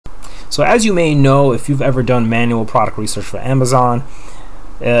So as you may know, if you've ever done manual product research for Amazon,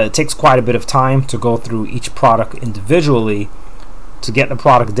 it takes quite a bit of time to go through each product individually to get the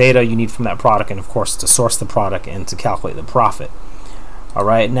product data you need from that product, and of course to source the product and to calculate the profit.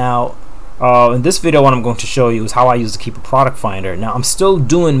 Alright, now in this video what I'm going to show you is how I use the Keepa product finder. Now I'm still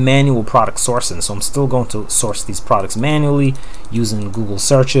doing manual product sourcing, so I'm still going to source these products manually using Google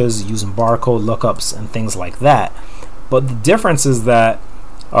searches, using barcode lookups and things like that. But the difference is that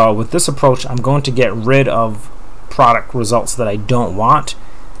with this approach I'm going to get rid of product results that I don't want,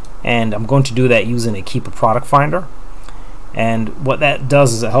 and I'm going to do that using a Keepa product finder. And what that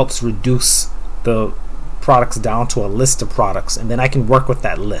does is it helps reduce the products down to a list of products, and then I can work with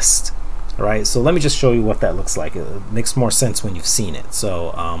that list. Alright, so let me just show you what that looks like. It makes more sense when you've seen it.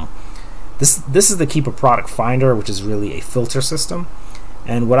 So this is the Keepa product finder, which is really a filter system.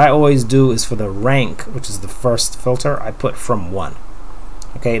 And what I always do is for the rank, which is the first filter, I put from 1.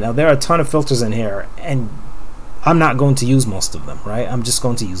 Okay, now there are a ton of filters in here, and I'm not going to use most of them, right? I'm just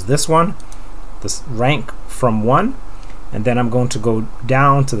going to use this one, this rank from 1, and then I'm going to go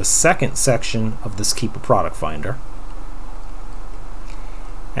down to the second section of this Keepa product finder,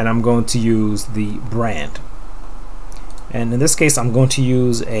 and I'm going to use the brand. And in this case I'm going to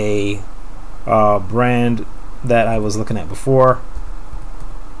use a brand that I was looking at before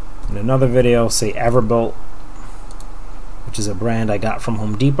in another video, say Everbuilt, which is a brand I got from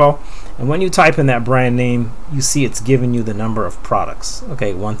Home Depot. And when you type in that brand name, you see it's giving you the number of products.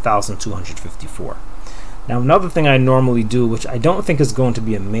 Okay, 1,254. Now another thing I normally do, which I don't think is going to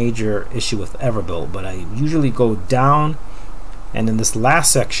be a major issue with Everbuilt, but I usually go down, and in this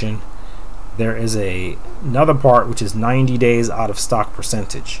last section there is another part which is 90 days out of stock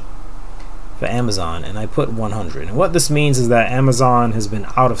percentage for Amazon, and I put 100. And what this means is that Amazon has been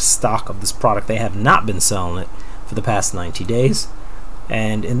out of stock of this product. They have not been selling it for the past 90 days.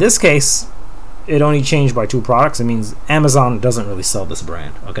 And in this case it only changed by 2 products. It means Amazon doesn't really sell this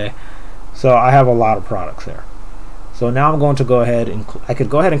brand. Okay, so I have a lot of products there. So now I'm going to go ahead and I could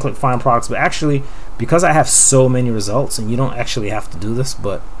go ahead and click find products, but actually because I have so many results, and you don't actually have to do this,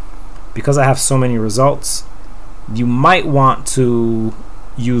 but because I have so many results, you might want to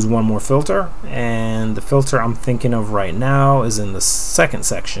use one more filter, and the filter I'm thinking of right now is in the second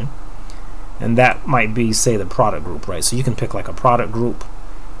section, and that might be, say, the product group, right? So you can pick like a product group.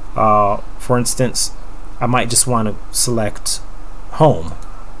 For instance, I might just want to select home,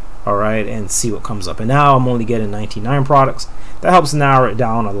 alright, and see what comes up. And now I'm only getting 99 products. That helps narrow it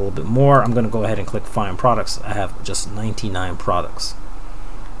down a little bit more. I'm going to go ahead and click find products. I have just 99 products.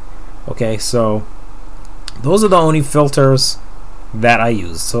 Okay, so those are the only filters that I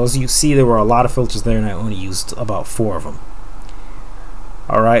used. So as you see, there were a lot of filters there, and I only used about 4 of them.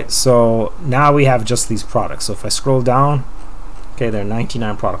 Alright, so now we have just these products. So if I scroll down, okay, there are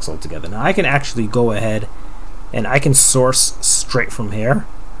 99 products altogether. Now I can actually go ahead and I can source straight from here,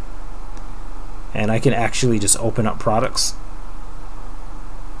 and I can actually just open up products,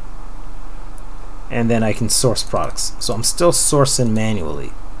 and then I can source products. So I'm still sourcing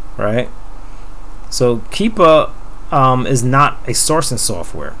manually, right? So Keepa is not a sourcing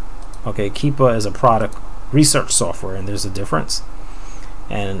software. Okay, Keepa is a product research software, and there's a difference.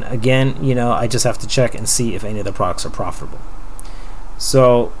 And again, you know, I just have to check and see if any of the products are profitable.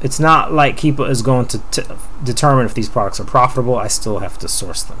 So it's not like Keepa is going to determine if these products are profitable. I still have to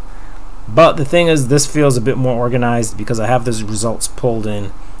source them. But the thing is, this feels a bit more organized because I have those results pulled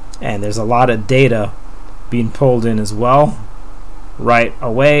in, and there's a lot of data being pulled in as well. Right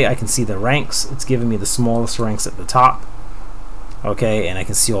away I can see the ranks. It's giving me the smallest ranks at the top. Okay, and I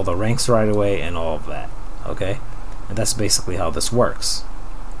can see all the ranks right away and all of that. Okay, and that's basically how this works.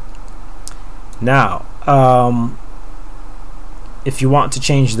 Now if you want to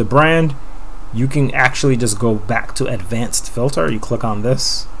change the brand, you can actually just go back to advanced filter. You click on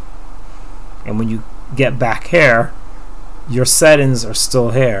this, and when you get back here, your settings are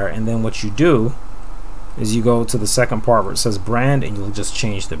still here, and then what you do is you go to the second part where it says brand, and you'll just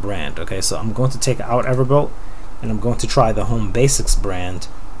change the brand. Okay, so I'm going to take out Everbuilt, and I'm going to try the Home Basics brand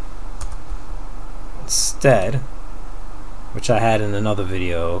instead, which I had in another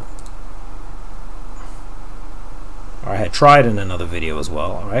video, or I had tried in another video as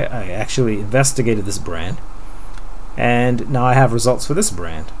well. Alright, I actually investigated this brand, and now I have results for this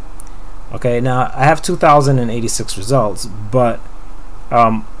brand. Okay, now I have 2,086 results, but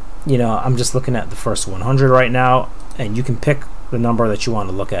you know, I'm just looking at the first 100 right now, and you can pick the number that you want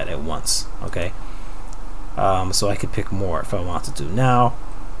to look at once. Okay, so I could pick more if I wanted to. Now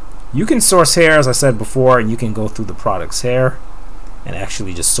you can source here, as I said before, and you can go through the products here and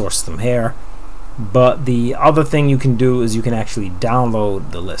actually just source them here. But the other thing you can do is you can actually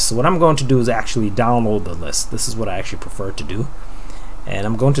download the list. So what I'm going to do is actually download the list. This is what I actually prefer to do. And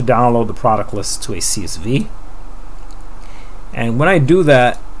I'm going to download the product list to a CSV. And when I do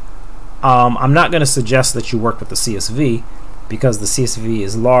that, I'm not going to suggest that you work with the CSV, because the CSV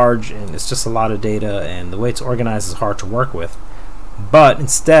is large and it's just a lot of data, and the way it's organized is hard to work with. But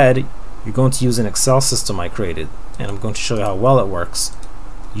instead, you're going to use an Excel system I created, and I'm going to show you how well it works.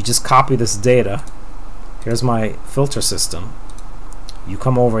 You just copy this data. Here's my filter system. You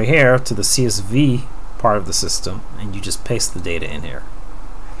come over here to the CSV part of the system and you just paste the data in here,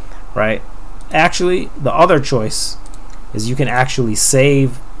 right? Actually, the other choice is you can actually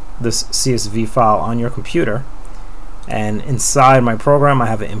save this CSV file on your computer, and inside my program I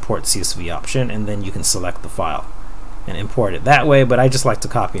have an import CSV option, and then you can select the file and import it that way. But I just like to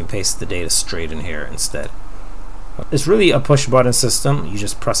copy and paste the data straight in here instead. It's really a push button system. You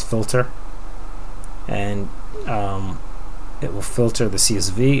just press filter and it will filter the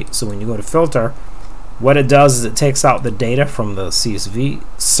CSV. So when you go to filter, what it does is it takes out the data from the CSV,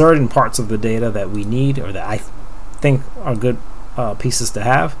 certain parts of the data that we need or that I think are good pieces to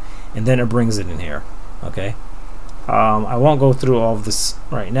have, and then it brings it in here. Okay, I won't go through all of this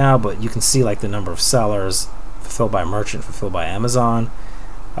right now, but you can see like the number of sellers, fulfilled by merchant, fulfilled by Amazon.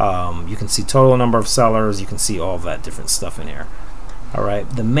 You can see total number of sellers. You can see all of that different stuff in here. All right,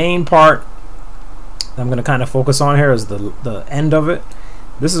 the main part I'm going to kind of focus on here is the end of it.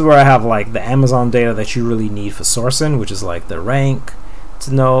 This is where I have like the Amazon data that you really need for sourcing, which is like the rank,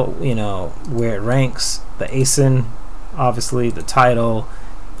 to know, you know, where it ranks, the ASIN, obviously the title,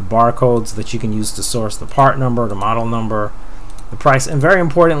 the barcodes that you can use to source, the part number, the model number, the price, and very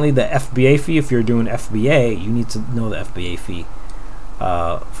importantly the FBA fee. If you're doing FBA, you need to know the FBA fee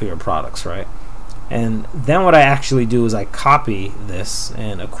for your products, right? And then what I actually do is I copy this,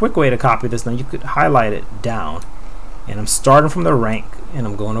 and a quick way to copy this, now you could highlight it down, and I'm starting from the rank and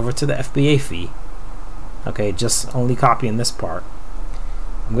I'm going over to the FBA fee. Okay, just only copying this part.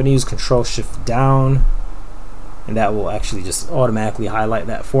 I'm going to use Control Shift down, and that will actually just automatically highlight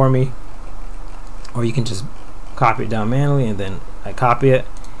that for me, or you can just copy it down manually, and then I copy it.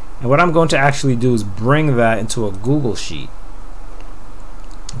 And what I'm going to actually do is bring that into a Google Sheet.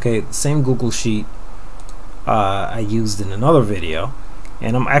 Okay, the same Google Sheet I used in another video,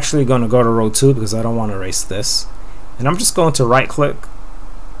 and I'm actually going to go to row 2 because I don't want to erase this, and I'm just going to right click,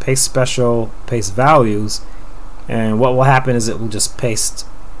 paste special, paste values, and what will happen is it will just paste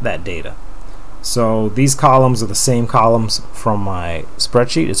that data. So these columns are the same columns from my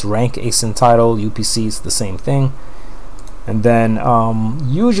spreadsheet. It's rank, ASIN, title, UPC, it's the same thing. And then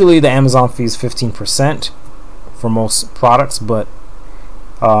usually the Amazon fee is 15% for most products, but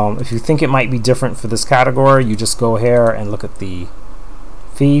if you think it might be different for this category, you just go here and look at the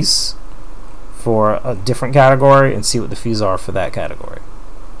fees for a different category and see what the fees are for that category.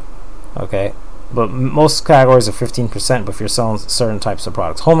 Okay, but most categories are 15%, but if you're selling certain types of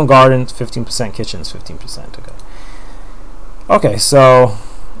products, home and garden 15%, kitchens 15%. Okay, so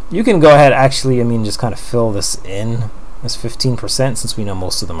you can go ahead, actually, I mean, just kind of fill this in as 15%, since we know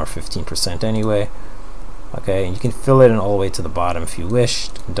most of them are 15% anyway. Okay, and you can fill it in all the way to the bottom if you wish.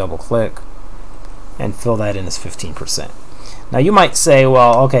 Double click and fill that in as 15%. Now you might say,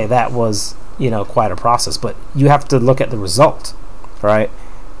 well, okay, that was, you know, quite a process, but you have to look at the result, right?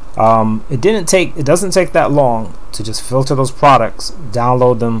 It doesn't take that long to just filter those products,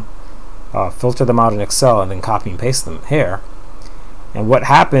 download them, filter them out in Excel, and then copy and paste them here. And what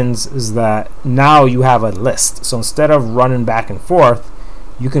happens is that now you have a list. So instead of running back and forth,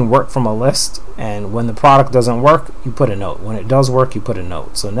 you can work from a list, and when the product doesn't work, you put a note. When it does work, you put a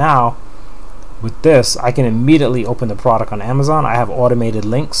note. So now with this, I can immediately open the product on Amazon. I have automated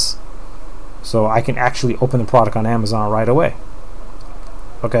links, so I can actually open the product on Amazon right away.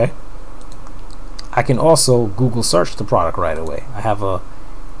 Okay, I can also Google search the product right away. I have a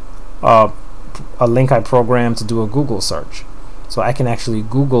link I programmed to do a Google search, so I can actually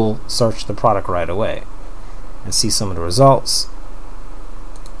Google search the product right away and see some of the results.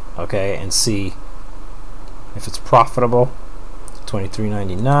 Okay, and see if it's profitable.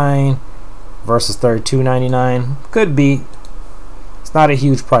 $23.99 versus $32.99. Could be. It's not a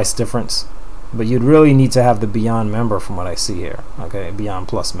huge price difference, but you'd really need to have the Beyond member from what I see here. Okay, Beyond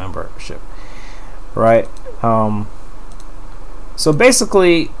Plus membership, right? So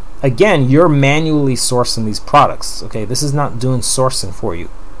basically, again, you're manually sourcing these products. Okay, this is not doing sourcing for you,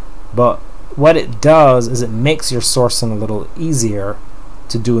 but what it does is it makes your sourcing a little easier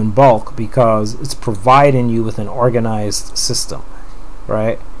to do in bulk, because it's providing you with an organized system,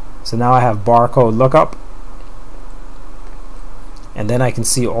 right? So now I have barcode lookup, and then I can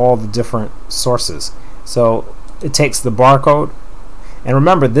see all the different sources. So it takes the barcode, and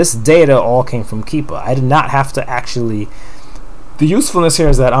remember, this data all came from Keepa. I did not have to actually, the usefulness here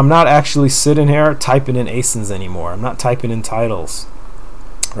is that I'm not actually sitting here typing in ASINs anymore. I'm not typing in titles,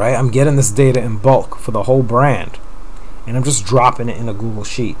 right? I'm getting this data in bulk for the whole brand, and I'm just dropping it in a Google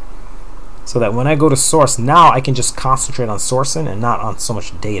Sheet, so that when I go to source, now I can just concentrate on sourcing and not on so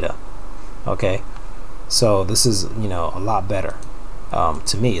much data. Okay, so this is, you know, a lot better.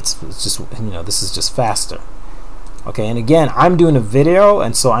 To me, it's just, you know, this is just faster. Okay, and again, I'm doing a video,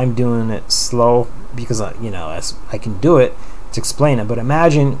 and so I'm doing it slow because you know, as I can do it to explain it. But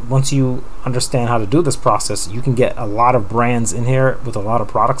imagine once you understand how to do this process, you can get a lot of brands in here with a lot of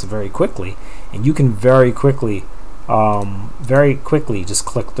products very quickly, and you can very quickly just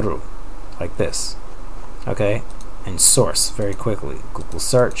click through like this, okay, and source very quickly. Google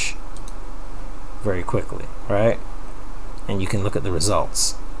search very quickly, right? And you can look at the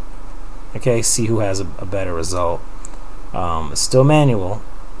results. Okay, see who has a better result. It's still manual,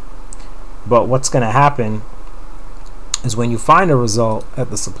 but what's going to happen is when you find a result at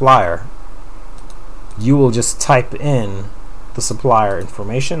the supplier, you will just type in the supplier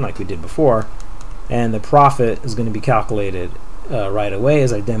information like we did before, and the profit is going to be calculated right away,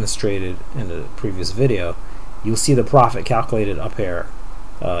 as I demonstrated in the previous video. You'll see the profit calculated up here,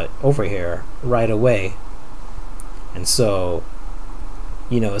 over here, right away. And so,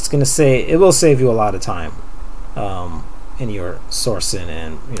 you know, it's going to say, it will save you a lot of time in your sourcing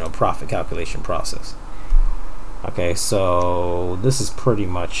and, you know, profit calculation process. Okay, so this is pretty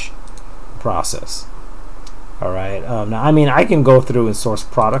much the process. All right, now, I mean, I can go through and source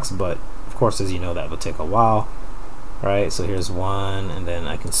products, but of course, as you know, that would take a while. Right, so here's one, and then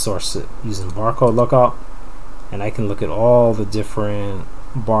I can source it using barcode lookup, and I can look at all the different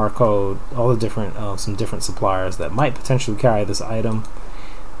barcode, all the different some different suppliers that might potentially carry this item.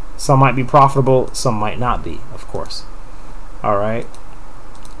 Some might be profitable, some might not be, of course. All right,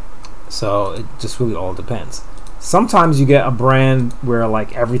 so it just really all depends. Sometimes you get a brand where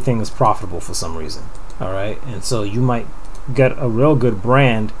like everything is profitable for some reason. All right, and so you might get a real good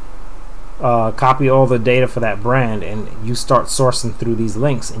brand, copy all the data for that brand, and you start sourcing through these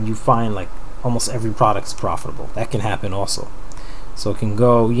links, and you find like almost every product is profitable. That can happen also. So it can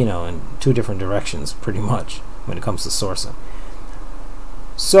go, you know, in two different directions pretty much when it comes to sourcing.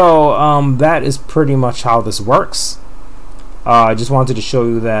 So that is pretty much how this works. I just wanted to show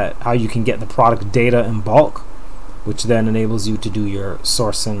you that how you can get the product data in bulk, which then enables you to do your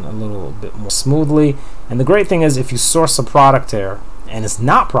sourcing a little bit more smoothly. And the great thing is, if you source a product here and it's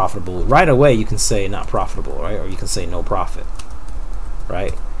not profitable, right away you can say not profitable, right? Or you can say no profit,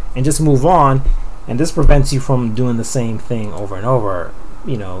 right? And just move on. And this prevents you from doing the same thing over and over,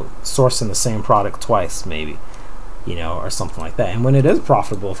 you know, sourcing the same product twice maybe, you know, or something like that. And when it is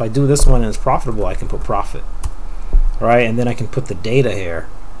profitable, if I do this one and it's profitable, I can put profit, right? And then I can put the data here,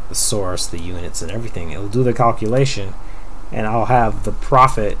 the source, the units, and everything. It'll do the calculation, and I'll have the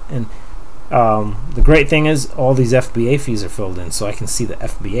profit. And the great thing is all these FBA fees are filled in, so I can see the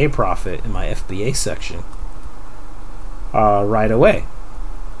FBA profit in my FBA section right away,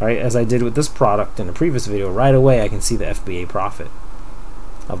 right? As I did with this product in the previous video, right away I can see the FBA profit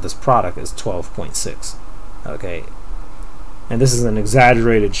of this product is 12.6. okay, and this is an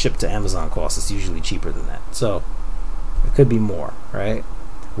exaggerated ship to Amazon cost. It's usually cheaper than that, so it could be more, right?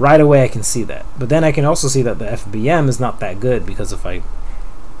 Right away I can see that. But then I can also see that the FBM is not that good, because if I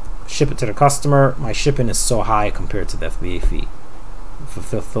ship it to the customer, my shipping is so high compared to the FBA fee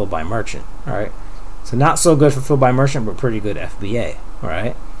fulfilled by merchant. All right, so not so good fulfilled by merchant, but pretty good FBA. All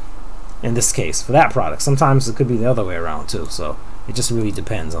right, in this case for that product. Sometimes it could be the other way around too, so it just really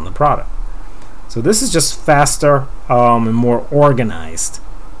depends on the product. So this is just faster and more organized,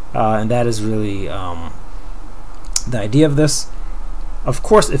 and that is really the idea of this. Of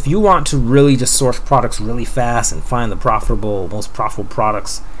course, if you want to really just source products really fast and find the most profitable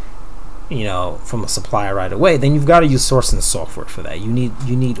products, you know, from a supplier right away, then you've got to use sourcing software for that. You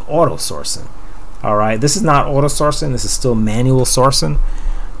need auto sourcing. All right, this is not auto sourcing. This is still manual sourcing.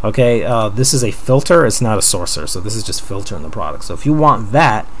 Okay, this is a filter. It's not a sourcer. So this is just filtering the product. So if you want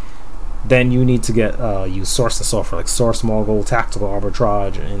that, then you need to use sourcing software like Source Mogul, Tactical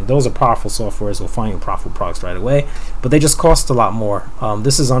Arbitrage, and those are powerful softwares. Will find you profitable products right away, but they just cost a lot more.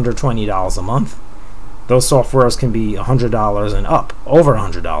 This is under $20 a month. Those softwares can be $100 and up, over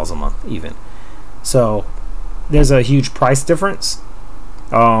 $100 a month even. So there's a huge price difference.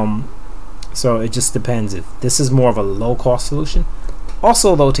 So it just depends. If this is more of a low-cost solution.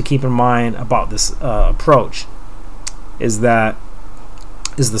 Also, though, to keep in mind about this approach is the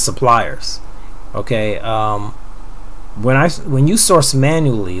suppliers. Okay, when you source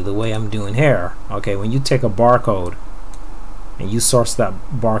manually the way I'm doing here, okay, when you take a barcode and you source that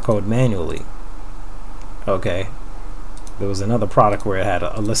barcode manually, okay, there was another product where it had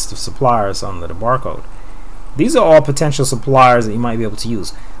a list of suppliers under the barcode. These are all potential suppliers that you might be able to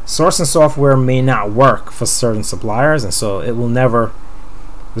use. Sourcing software may not work for certain suppliers, and so it will never,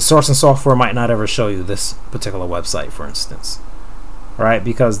 the sourcing software might not ever show you this particular website, for instance, right?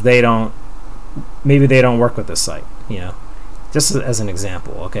 Because they don't, maybe they don't work with this site, you know, just as an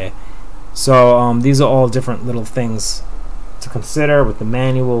example. Okay, so these are all different little things to consider. With the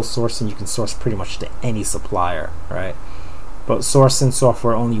manual sourcing, you can source pretty much to any supplier, right? But sourcing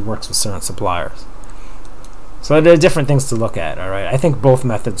software only works with certain suppliers. So there are different things to look at. All right, I think both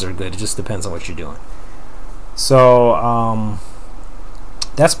methods are good. It just depends on what you're doing. So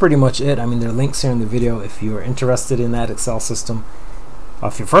that's pretty much it. I mean, there are links here in the video if you're interested in that Excel system.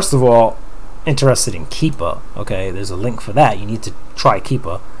 If you're first of all interested in Keepa, okay, there's a link for that. You need to try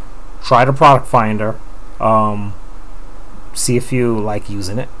Keepa. Try the product finder. See if you like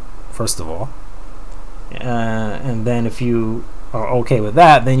using it, first of all. And then if you are okay with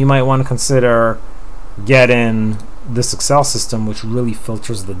that, then you might want to consider getting this Excel system, which really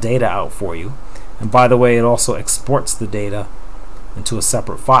filters the data out for you. And by the way, it also exports the data into a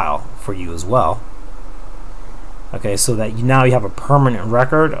separate file for you as well. Okay, so that now you have a permanent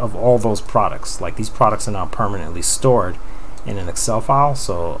record of all those products. Like, these products are now permanently stored in an Excel file.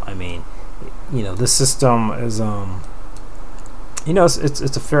 So I mean, you know, this system is you know,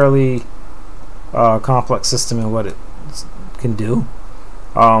 it's a fairly complex system in what it can do.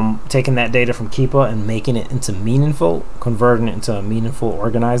 Taking that data from Keepa and making it into meaningful, converting it into meaningful,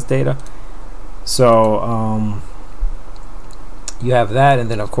 organized data. So you have that, and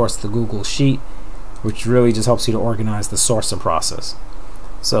then of course the Google Sheet, which really just helps you to organize the sourcing process.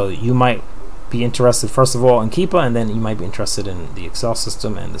 So you might be interested first of all in Keepa, and then you might be interested in the Excel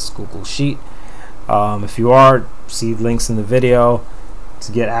system and this Google Sheet. If you are, see links in the video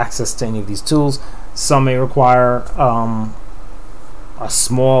to get access to any of these tools. Some may require a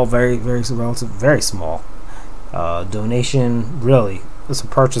small, very small donation. Really, it's a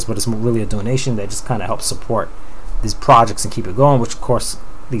purchase, but it's really a donation that just kind of helps support these projects and keep it going, which of course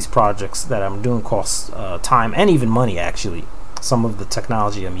these projects that I'm doing cost time and even money. Actually, some of the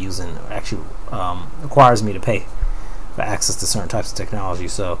technology I'm using actually requires me to pay for access to certain types of technology,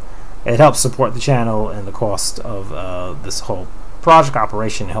 so it helps support the channel and the cost of this whole project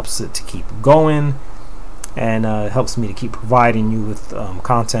operation. It helps it to keep going, and it helps me to keep providing you with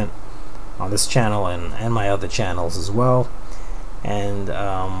content on this channel and my other channels as well. And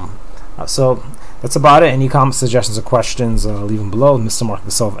so that's about it. Any comments, suggestions, or questions, leave them below. Mr. Mark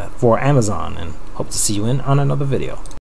for Amazon, and hope to see you on another video.